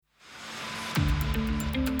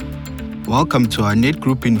Welcome to our Net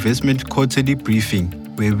Group Investment Quarterly Briefing,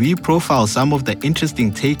 where we profile some of the interesting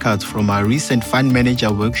takeouts from our recent fund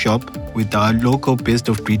manager workshop with our local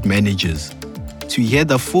best-of-breed managers. To hear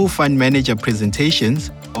the full fund manager presentations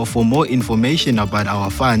or for more information about our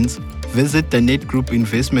funds, visit the Net Group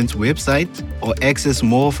Investments website or access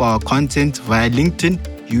more of our content via LinkedIn,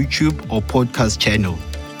 YouTube, or podcast channel.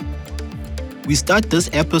 We start this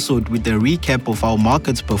episode with a recap of how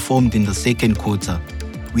markets performed in the second quarter.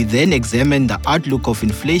 We then examine the outlook of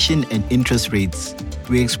inflation and interest rates.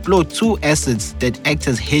 We explore two assets that act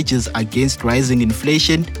as hedges against rising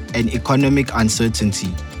inflation and economic uncertainty.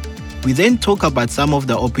 We then talk about some of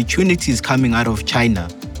the opportunities coming out of China.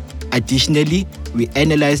 Additionally, we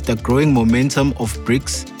analyze the growing momentum of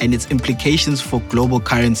BRICS and its implications for global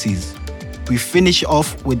currencies. We finish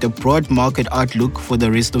off with the broad market outlook for the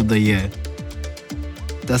rest of the year.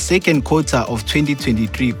 The second quarter of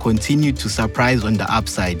 2023 continued to surprise on the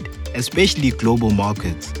upside, especially global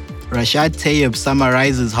markets. Rashad Tayyip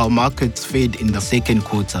summarizes how markets fared in the second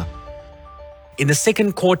quarter. In the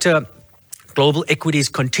second quarter, global equities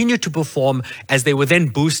continued to perform as they were then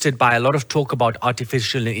boosted by a lot of talk about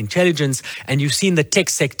artificial intelligence, and you've seen the tech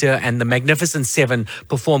sector and the Magnificent Seven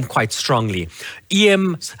perform quite strongly.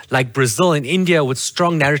 EMs like Brazil and India with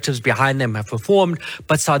strong narratives behind them have performed,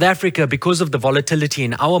 but South Africa, because of the volatility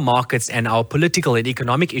in our markets and our political and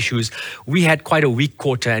economic issues, we had quite a weak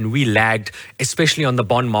quarter and we lagged, especially on the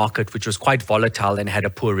bond market, which was quite volatile and had a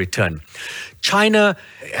poor return. China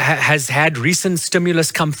has had recent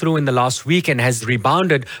stimulus come through in the last week and has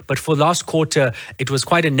rebounded, but for last quarter, it was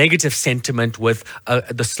quite a negative sentiment with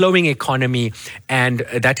the slowing economy, and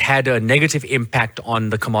that had a negative impact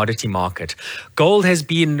on the commodity market. Gold has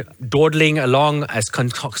been dawdling along as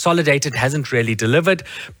consolidated, hasn't really delivered,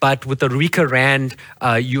 but with the weaker rand,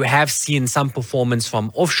 you have seen some performance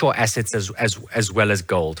from offshore assets as well as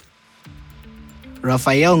gold.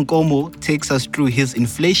 Raphael Nkomo takes us through his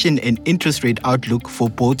inflation and interest rate outlook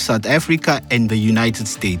for both South Africa and the United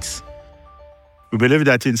States. We believe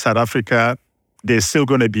that in South Africa, there's still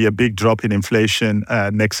going to be a big drop in inflation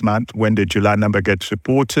next month when the July number gets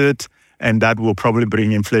reported, and that will probably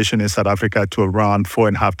bring inflation in South Africa to around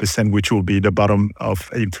 4.5%, which will be the bottom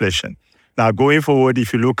of inflation. Now, going forward,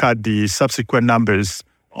 if you look at the subsequent numbers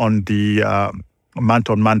on the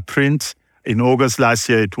month-on-month print, in August last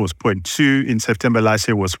year, it was 0.2. In September last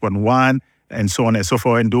year, it was 0.1, and so on and so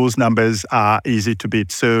forth. And those numbers are easy to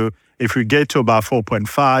beat. So if we get to about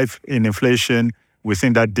 4.5 in inflation, we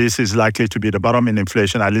think that this is likely to be the bottom in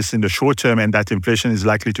inflation, at least in the short term, and that inflation is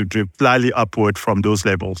likely to drift slightly upward from those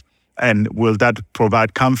levels. And will that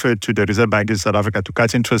provide comfort to the Reserve Bank in South Africa to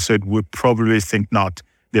cut interest rate? We probably think not.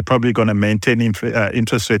 They're probably going to maintain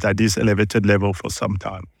interest rate at this elevated level for some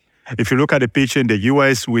time. If you look at the picture in the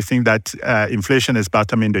US, we think that inflation is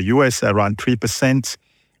bottom in the US around 3%.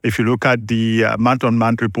 If you look at the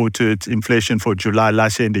month-on-month reported inflation for July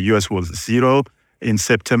last year in the US was 0. In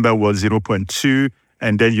September was 0.2.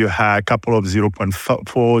 And then you had a couple of 0.4,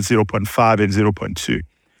 0.5, and 0.2.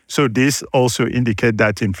 So this also indicates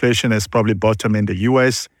that inflation has probably bottomed in the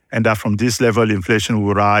US and that from this level, inflation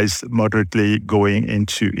will rise moderately going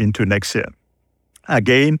into next year.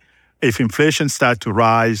 Again, if inflation starts to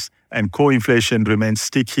rise and core inflation remains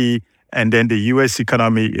sticky, and then the U.S.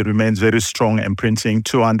 economy it remains very strong and printing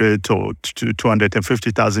 200 to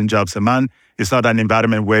 250,000 jobs a month, it's not an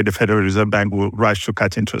environment where the Federal Reserve Bank will rush to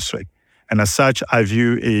cut interest rate. And as such, our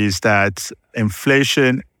view is that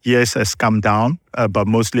inflation, yes, has come down, but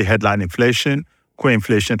mostly headline inflation. Core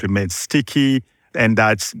inflation remains sticky, and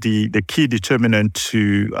that's the key determinant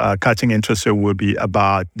to cutting interest rate will be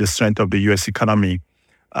about the strength of the U.S. economy.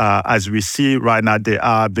 As we see right now, there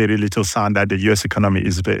are very little sign that the U.S. economy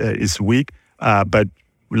is weak. But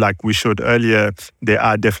like we showed earlier, there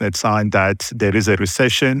are definite signs that there is a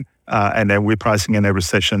recession, and then we're pricing in a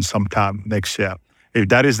recession sometime next year. If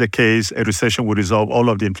that is the case, a recession will resolve all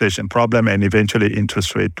of the inflation problem, and eventually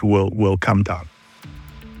interest rate will come down.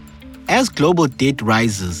 As global debt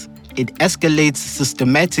rises, it escalates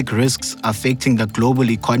systematic risks affecting the global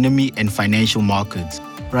economy and financial markets.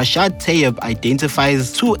 Rashad Tayyip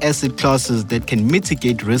identifies two asset classes that can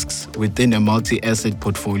mitigate risks within a multi-asset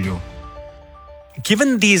portfolio.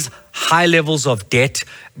 Given these high levels of debt,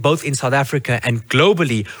 both in South Africa and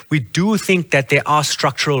globally, we do think that there are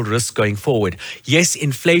structural risks going forward. Yes,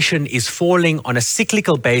 inflation is falling on a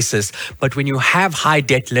cyclical basis, but when you have high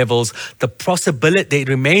debt levels, there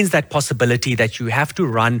remains that possibility that you have to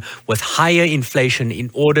run with higher inflation in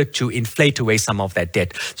order to inflate away some of that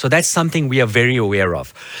debt. So that's something we are very aware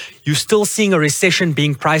of. You're still seeing a recession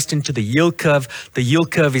being priced into the yield curve. The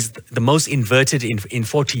yield curve is the most inverted in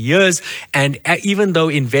 40 years. And even though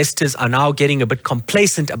investors investors are now getting a bit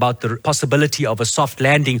complacent about the possibility of a soft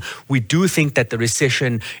landing, we do think that the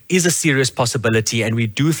recession is a serious possibility, and we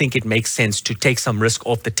do think it makes sense to take some risk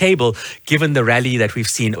off the table given the rally that we've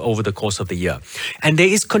seen over the course of the year. And there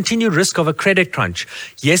is continued risk of a credit crunch.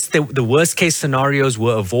 Yes, the worst case scenarios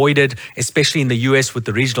were avoided, especially in the US with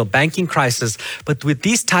the regional banking crisis, but with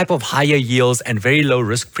these type of higher yields and very low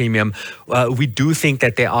risk premium, we do think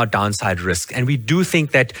that there are downside risks. And we do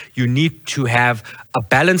think that you need to have a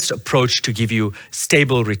balanced approach to give you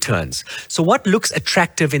stable returns. So what looks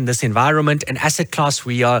attractive in this environment, an asset class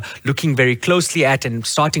we are looking very closely at and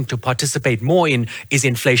starting to participate more in, is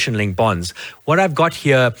inflation-linked bonds. What I've got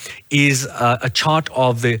here is a chart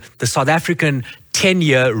of the South African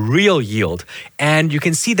 10-year real yield. And you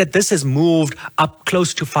can see that this has moved up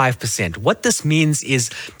close to 5%. What this means is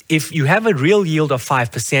if you have a real yield of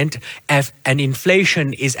 5% and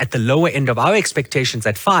inflation is at the lower end of our expectations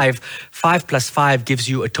at 5 plus 5 gives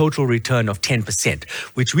you a total return of 10%,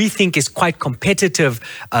 which we think is quite competitive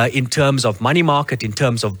in terms of money market, in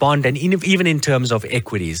terms of bond, and even in terms of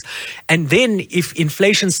equities. And then if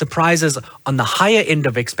inflation surprises on the higher end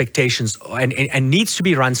of expectations and needs to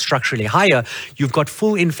be run structurally higher, you've got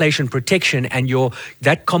full inflation protection, and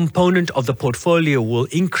that component of the portfolio will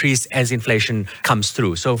increase as inflation comes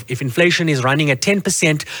through. So if inflation is running at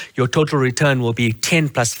 10%, your total return will be 10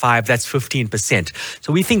 plus 5, that's 15%.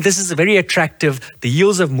 So we think this is very attractive. The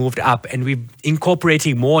yields have moved up, and we're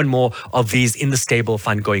incorporating more and more of these in the stable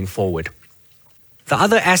fund going forward. The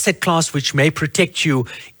other asset class which may protect you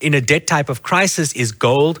in a debt type of crisis is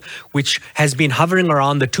gold, which has been hovering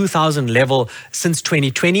around the 2,000 level since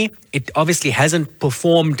 2020. It obviously hasn't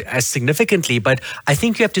performed as significantly, but I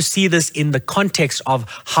think you have to see this in the context of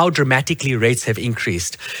how dramatically rates have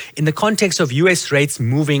increased. In the context of US rates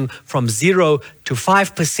moving from 0 to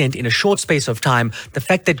 5% in a short space of time, the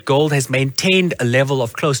fact that gold has maintained a level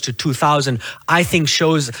of close to 2,000, I think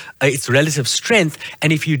shows its relative strength.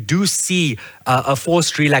 And if you do see a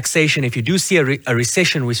forced relaxation, if you do see a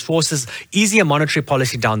recession which forces easier monetary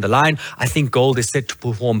policy down the line, I think gold is set to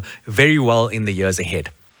perform very well in the years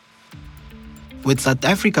ahead. With South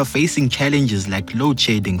Africa facing challenges like load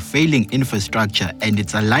shedding, failing infrastructure, and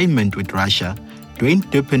its alignment with Russia, Dwayne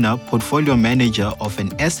Dippener, portfolio manager of an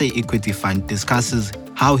SA equity fund, discusses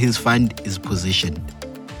how his fund is positioned.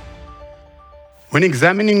 When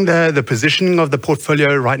examining the positioning of the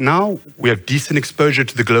portfolio right now, we have decent exposure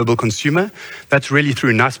to the global consumer. That's really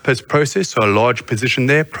through Naspers process, so a large position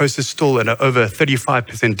there. Process still at over a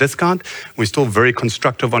 35% discount. We're still very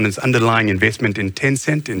constructive on its underlying investment in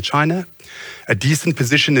Tencent in China. A decent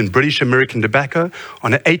position in British American Tobacco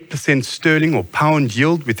on an 8% sterling or pound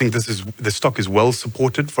yield. We think the stock is well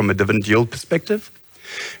supported from a dividend yield perspective.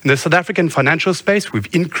 In the South African financial space,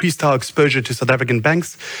 we've increased our exposure to South African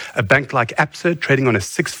banks. A bank like Absa trading on a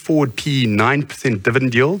 6 forward PE 9%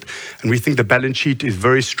 dividend yield. And we think the balance sheet is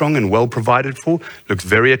very strong and well provided for, looks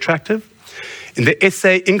very attractive. In the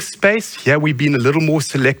SA Inc. space, here we've been a little more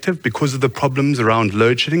selective because of the problems around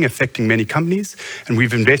load shedding affecting many companies. And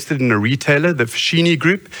we've invested in a retailer, the Foschini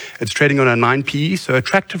Group. It's trading on a 9 PE, so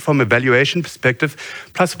attractive from a valuation perspective.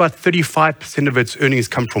 Plus about 35% of its earnings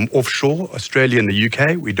come from offshore, Australia and the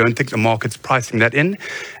UK. We don't think the market's pricing that in.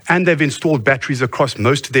 And they've installed batteries across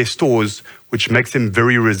most of their stores, which makes them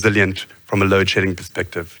very resilient from a load shedding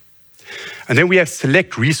perspective. And then we have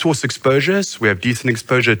select resource exposures. We have decent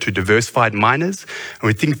exposure to diversified miners. And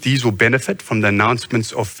we think these will benefit from the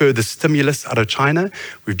announcements of further stimulus out of China.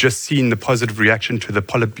 We've just seen the positive reaction to the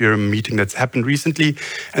Politburo meeting that's happened recently.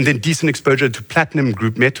 And then decent exposure to platinum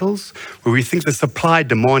group metals, where we think the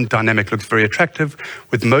supply-demand dynamic looks very attractive,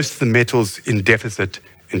 with most of the metals in deficit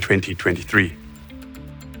in 2023.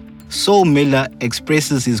 Saul Miller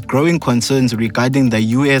expresses his growing concerns regarding the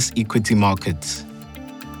US equity markets.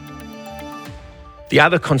 The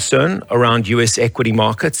other concern around US equity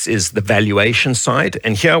markets is the valuation side.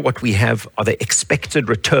 And here what we have are the expected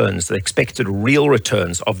returns, the expected real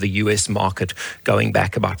returns of the US market going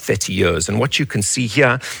back about 30 years. And what you can see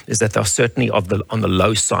here is that they're certainly on the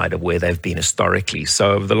low side of where they've been historically.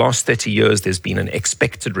 So over the last 30 years, there's been an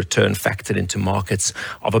expected return factored into markets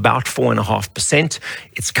of about 4.5%.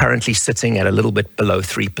 It's currently sitting at a little bit below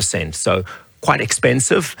 3%. So quite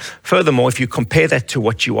expensive. Furthermore, if you compare that to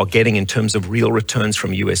what you are getting in terms of real returns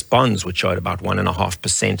from US bonds, which are at about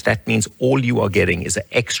 1.5%, that means all you are getting is an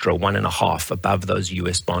extra 1.5 above those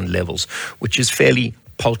US bond levels, which is fairly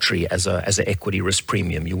paltry as an equity risk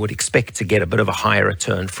premium. You would expect to get a bit of a higher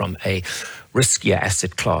return from a riskier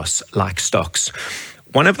asset class like stocks.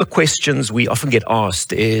 One of the questions we often get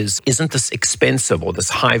asked is, isn't this expensive or this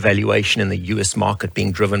high valuation in the US market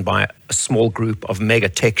being driven by a small group of mega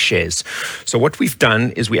tech shares? So what we've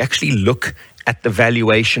done is we actually look at the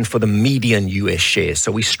valuation for the median US shares.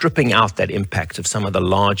 So we're stripping out that impact of some of the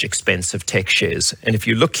large, expensive tech shares. And if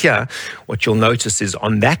you look here, what you'll notice is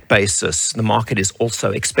on that basis, the market is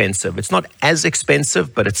also expensive. It's not as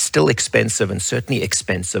expensive, but it's still expensive and certainly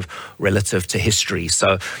expensive relative to history.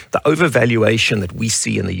 So the overvaluation that we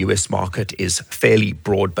see in the US market is fairly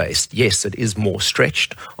broad-based. Yes, it is more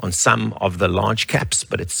stretched on some of the large caps,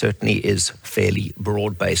 but it certainly is fairly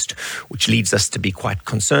broad-based, which leads us to be quite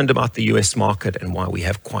concerned about the US market and why we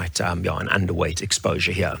have quite an underweight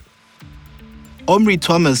exposure here. Omri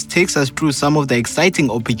Thomas takes us through some of the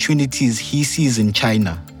exciting opportunities he sees in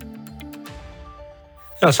China.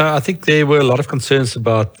 Yeah, so I think there were a lot of concerns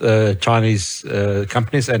about Chinese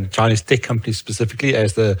companies and Chinese tech companies specifically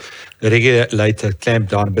as the regulator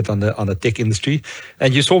clamped down a bit on the tech industry.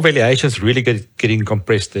 And you saw valuations really getting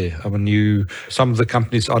compressed there. I mean, some of the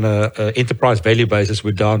companies on a enterprise value basis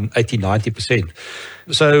were down 80-90%.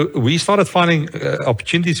 So we started finding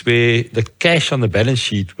opportunities where the cash on the balance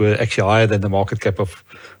sheet were actually higher than the market cap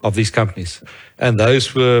of these companies. And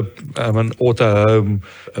those were Auto Home,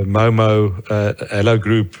 Momo, Hello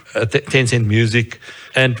Group, Tencent Music.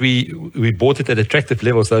 And we bought it at attractive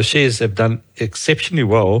levels. Those shares have done exceptionally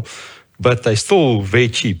well, but they're still very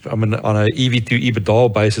cheap. I mean, on an EV to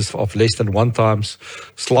EBITDA basis of less than 1 times,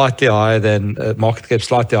 slightly higher than market cap,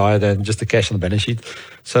 slightly higher than just the cash on the balance sheet.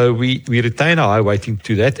 So we retain a high weighting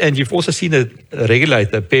to that. And you've also seen a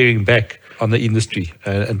regulator paring back on the industry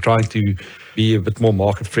and trying to be a bit more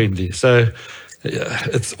market friendly. So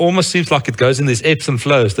it almost seems like it goes in these ebbs and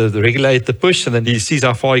flows. The regulator push, and then he sees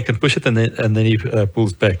how far he can push it, and then he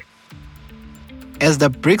pulls back. As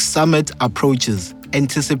the BRICS summit approaches,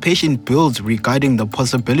 anticipation builds regarding the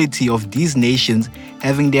possibility of these nations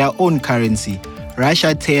having their own currency.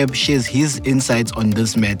 Rasha Taib shares his insights on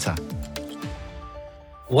this matter.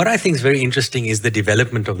 What I think is very interesting is the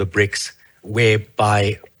development of the BRICS,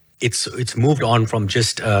 whereby it's moved on from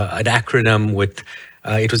just an acronym with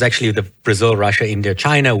it was actually the Brazil, Russia, India,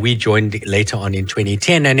 China. We joined later on in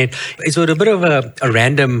 2010, and it's sort of a bit of a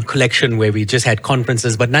random collection where we just had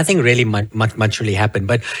conferences, but nothing really much really happened.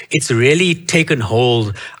 But it's really taken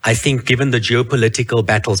hold, I think, given the geopolitical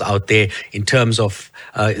battles out there in terms of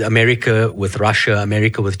America with Russia,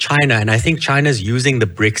 America with China, and I think China's using the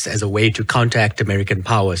BRICS as a way to counteract American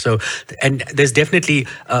power. So, and there's definitely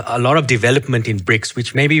a lot of development in BRICS,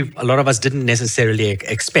 which maybe a lot of us didn't necessarily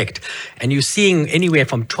expect. And you're seeing anywhere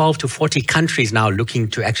from 12 to 40 countries now looking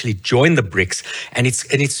to actually join the BRICS, and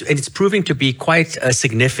it's proving to be quite a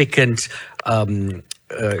significant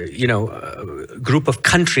group of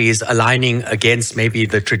countries aligning against maybe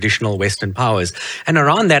the traditional Western powers. And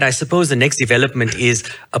around that, I suppose the next development is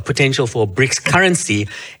a potential for a BRICS currency.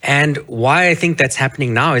 And why I think that's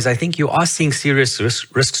happening now is I think you are seeing serious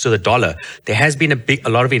risks to the dollar. There has been a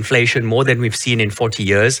lot of inflation, more than we've seen in 40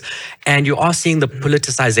 years. And you are seeing the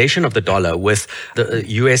politicization of the dollar with the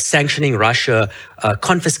US sanctioning Russia,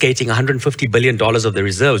 confiscating $150 billion of the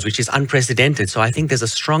reserves, which is unprecedented. So I think there's a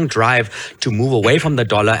strong drive to move away from the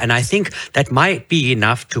dollar. And I think that might be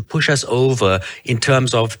enough to push us over in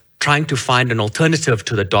terms of trying to find an alternative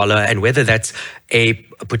to the dollar, and whether that's a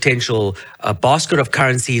potential basket of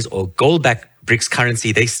currencies or gold-backed BRICS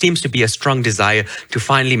currency. There seems to be a strong desire to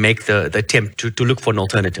finally make the attempt to look for an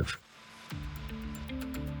alternative.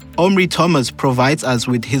 Omri Thomas provides us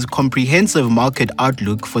with his comprehensive market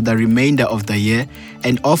outlook for the remainder of the year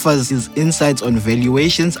and offers his insights on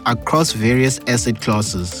valuations across various asset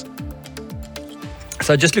classes.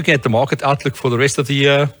 So just looking at the market outlook for the rest of the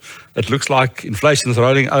year, it looks like inflation is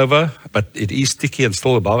rolling over, but it is sticky and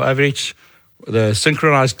still above average. The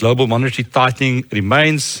synchronized global monetary tightening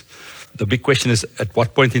remains. The big question is, at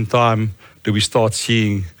what point in time do we start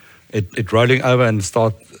seeing it rolling over and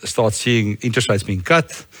start seeing interest rates being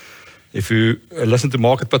cut? If you listen to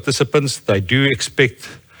market participants, they do expect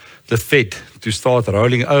the Fed to start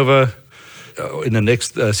rolling over in the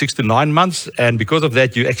next 6 to 9 months. And because of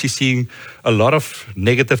that, you're actually seeing a lot of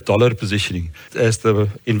negative dollar positioning as the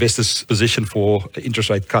investors position for interest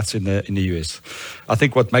rate cuts in the US. I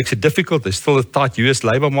think what makes it difficult is still a tight US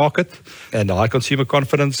labor market and high consumer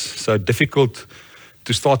confidence. So difficult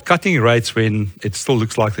to start cutting rates when it still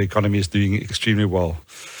looks like the economy is doing extremely well.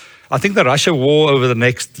 I think the Russia war over the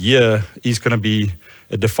next year is going to be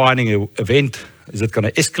a defining event. Is it going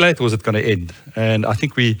to escalate or is it going to end? And I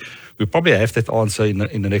think we probably have that answer in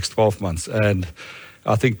the next 12 months. And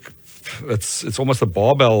I think it's almost a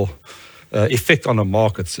barbell effect on the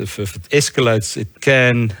markets. If it escalates, it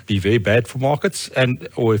can be very bad for markets,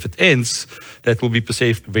 or if it ends, that will be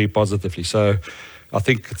perceived very positively. So I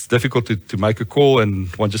think it's difficult to make a call, and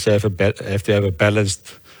one just have to have a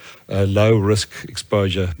balanced, low risk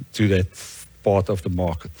exposure to that part of the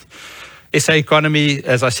market. SA economy,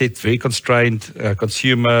 as I said, very constrained.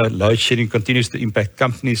 Consumer load shedding continues to impact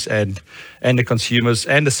companies and the consumers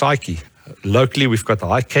and the psyche. Locally, we've got a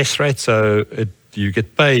high cash rate, so you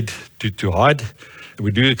get paid to hide.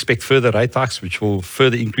 We do expect further rate hikes, which will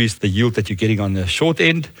further increase the yield that you're getting on the short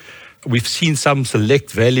end. We've seen some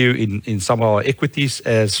select value in some of our equities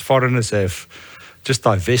as foreigners have just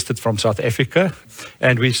divested from South Africa.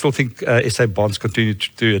 And we still think SA bonds continue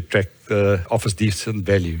to offers decent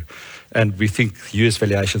value. And we think US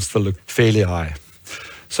valuations still look fairly high.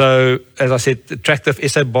 So, as I said, attractive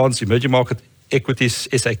SA bonds, emerging market equities,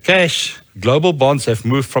 SA cash. Global bonds have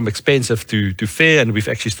moved from expensive to fair, and we've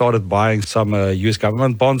actually started buying some US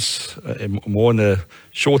government bonds, more on the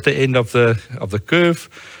shorter end of the curve.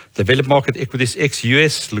 Developed market equities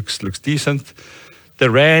ex-US looks decent. The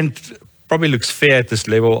rand probably looks fair at this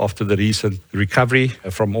level after the recent recovery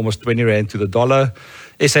from almost 20 rand to the dollar.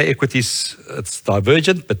 SA equities, it's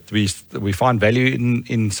divergent, but we find value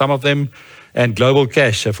in some of them. And global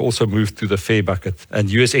cash have also moved to the fair bucket.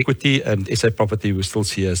 And US equity and SA property we still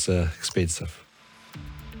see as expensive.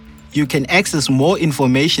 You can access more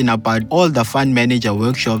information about all the fund manager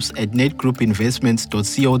workshops at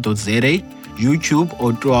netgroupinvestments.co.za, YouTube,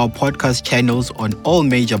 or through our podcast channels on all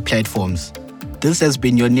major platforms. This has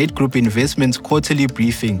been your Net Group Investments quarterly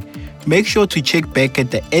briefing. Make sure to check back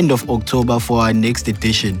at the end of October for our next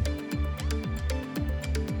edition.